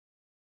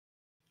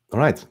All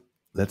right,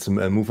 let's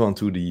move on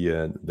to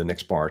the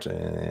next part,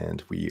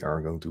 and we are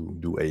going to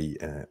do a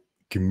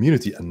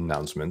community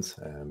announcement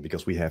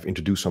because we have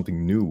introduced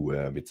something new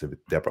with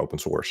Dapr open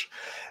source,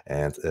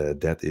 and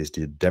that is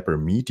the Dapr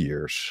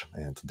Meteors,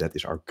 and that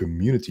is our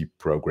community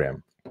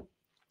program.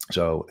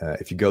 So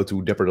if you go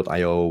to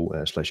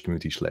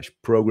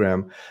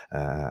dapr.io/community/program,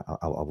 I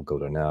will go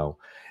there now.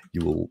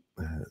 You will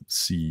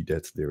see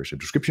that there is a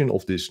description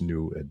of this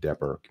new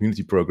Dapr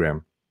community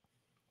program.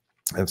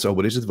 And so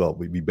what is it? Well,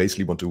 we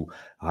basically want to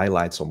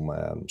highlight some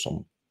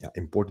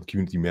important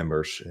community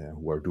members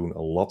who are doing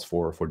a lot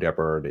for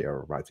Dapr. They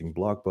are writing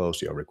blog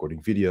posts, they are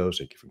recording videos,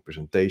 they're giving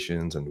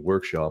presentations and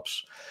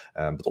workshops,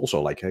 but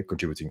also like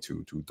contributing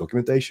to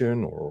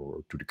documentation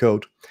or to the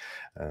code.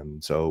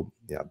 So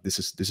yeah, this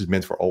is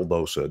meant for all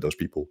those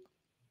people.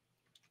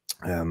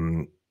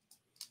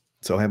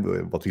 So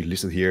what we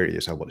listed here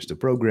is what is the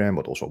program,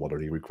 but also what are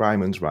the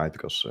requirements, right?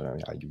 Because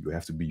you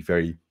have to be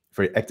very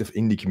active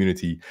in the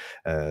community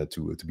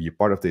to be a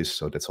part of this.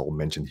 So that's all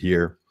mentioned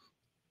here.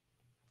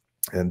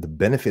 And the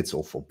benefits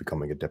of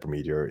becoming a Dapr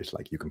Meteor is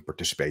like you can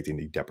participate in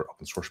the Dapr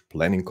open source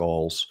planning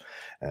calls.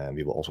 And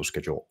we will also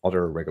schedule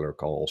other regular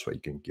calls where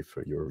you can give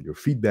your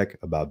feedback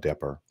about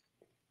Dapr.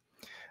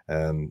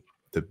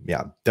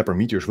 Dapr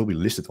Meteors will be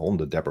listed on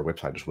the Dapr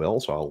website as well.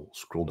 So I'll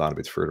scroll down a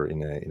bit further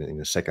in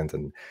a second,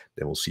 and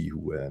then we'll see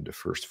who the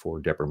first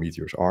 4 Dapr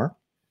Meteors are.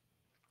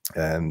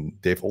 And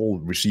they've all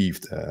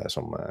received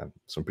some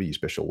pretty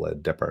special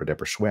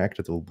Dapr swag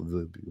that will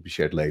be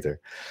shared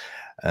later.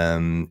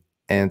 And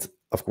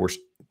of course,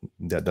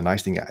 the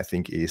nice thing I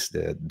think is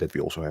that we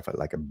also have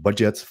like a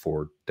budget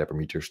for Dapr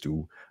Meteors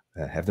to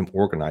have them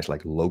organize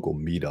like local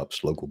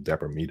meetups, local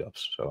Dapr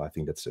meetups. So I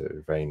think that's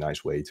a very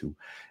nice way to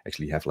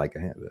actually have like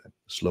a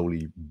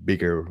slowly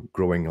bigger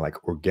growing,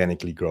 like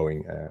organically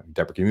growing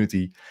Dapr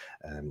community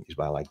is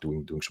by like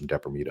doing some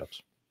Dapr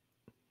meetups.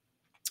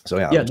 So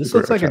yeah, this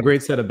looks like a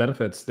great set of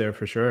benefits there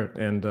for sure,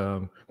 and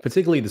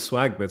particularly the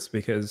swag bits,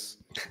 because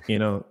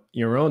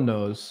your own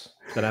knows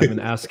that I've been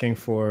asking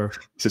for.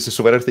 Is this a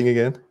sweater thing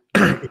again?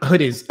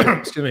 Hoodies,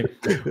 excuse me,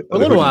 a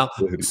little while.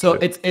 So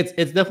it's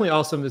definitely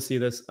awesome to see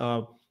this,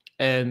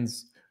 and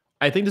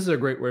I think this is a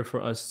great way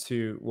for us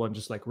to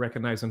just like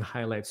recognize and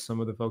highlight some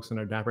of the folks in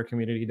our Dapr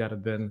community that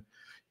have been,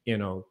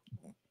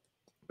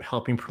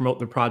 helping promote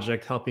the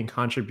project, helping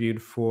contribute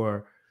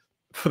for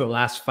the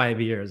last 5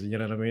 years, you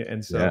know what I mean?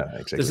 And so yeah,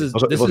 exactly. this is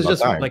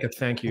just like a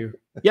thank you.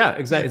 Yeah,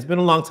 exactly. It's been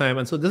a long time.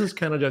 And so this is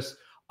kind of just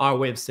our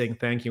way of saying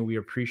thank you. We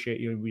appreciate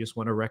you. And we just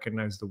want to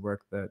recognize the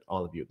work that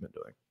all of you have been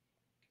doing.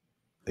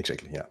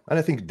 Exactly, yeah. And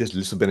I think this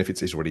list of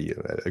benefits is already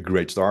a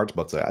great start,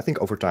 but I think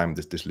over time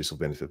this list of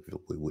benefits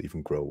will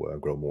even grow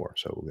more.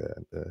 So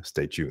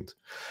stay tuned.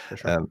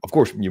 Sure. Of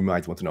course, you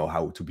might want to know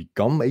how to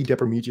become a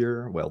Dapr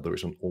Meteor. Well, there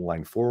is an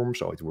online form,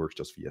 so it works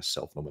just via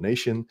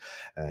self-nomination.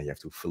 You have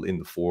to fill in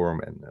the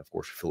form and, of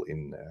course, fill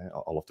in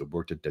all of the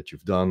work that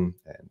you've done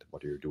and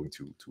what you're doing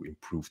to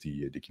improve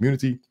the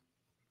community.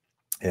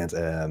 And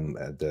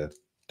the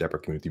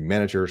Dapr community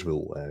managers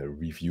will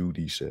review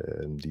these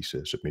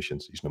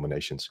submissions, these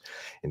nominations,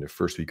 in the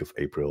first week of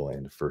April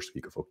and the first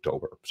week of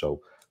October.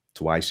 So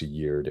twice a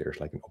year, there's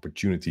like an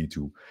opportunity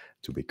to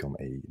become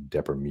a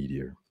Dapr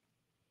Meteor.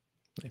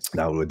 Nice.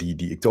 Now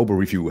the October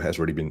review has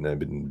already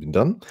been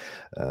done.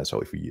 So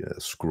if we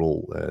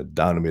scroll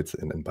down a bit,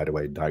 and by the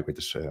way, Duiker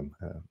is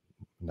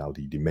now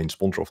the main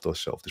sponsor of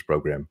this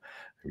program.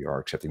 We are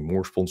accepting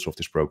more sponsors of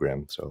this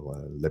program, so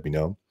let me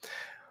know.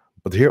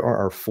 But here are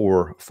our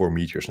four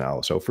meteors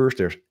now. So first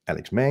there's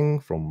Alex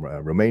Meng from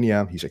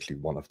Romania. He's actually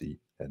one of the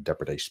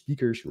Dapr Day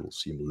speakers. You will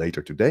see him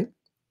later today.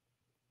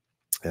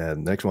 The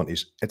next one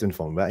is Edwin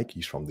van Wijk.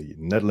 He's from the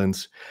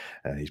Netherlands.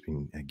 He's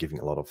been giving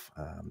a lot of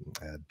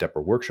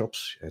Dapr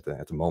workshops.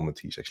 At the moment,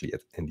 he's actually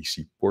at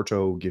NDC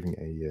Porto giving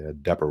a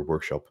Dapr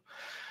workshop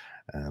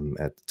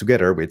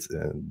together with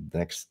the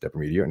next Dapr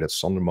Meteor, and that's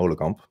Sander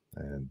Molenkamp.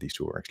 These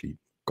two are actually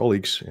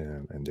colleagues,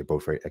 and they're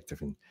both very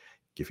active in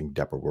giving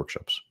Dapr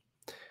workshops.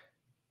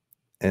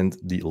 And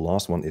the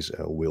last one is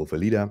Will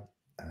Valida.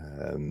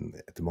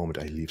 At the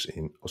moment, he lives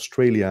in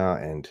Australia,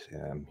 and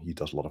he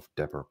does a lot of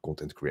Dapr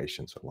content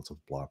creation, so lots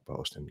of blog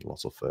posts and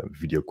lots of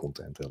video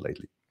content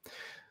lately.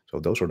 So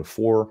those are the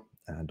four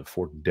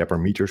Dapr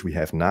Meteors we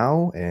have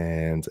now.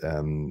 And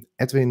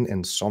Edwin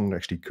and Sander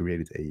actually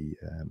created a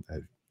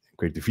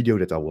video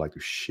that I would like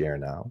to share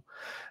now.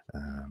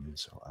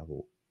 So I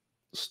will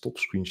stop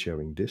screen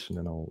sharing this, and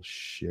then I'll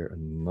share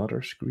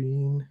another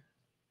screen.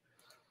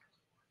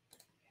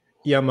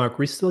 Yeah, Mark,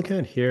 we still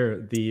can't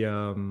hear the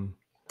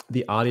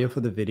audio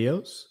for the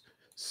videos.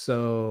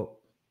 So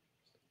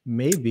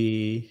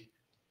maybe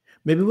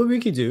what we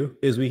could do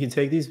is we can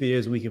take these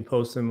videos, we can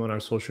post them on our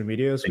social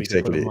medias. We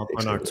can put them up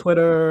on our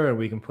Twitter, and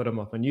we can put them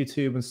up on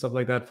YouTube and stuff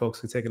like that.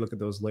 Folks can take a look at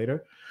those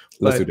later.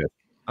 Let's do that.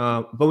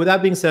 But with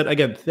that being said,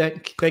 again,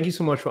 thank you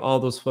so much for all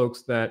those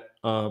folks that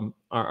are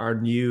our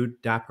new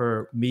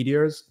Dapr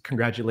Meteors.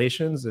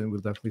 Congratulations, and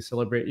we'll definitely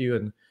celebrate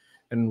you.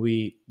 And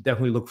we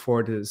definitely look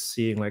forward to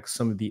seeing like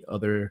some of the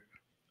other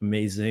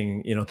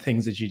amazing,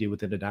 things that you do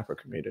within the Dapr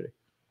community.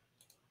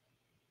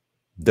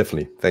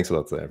 Definitely. Thanks a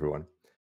lot, everyone.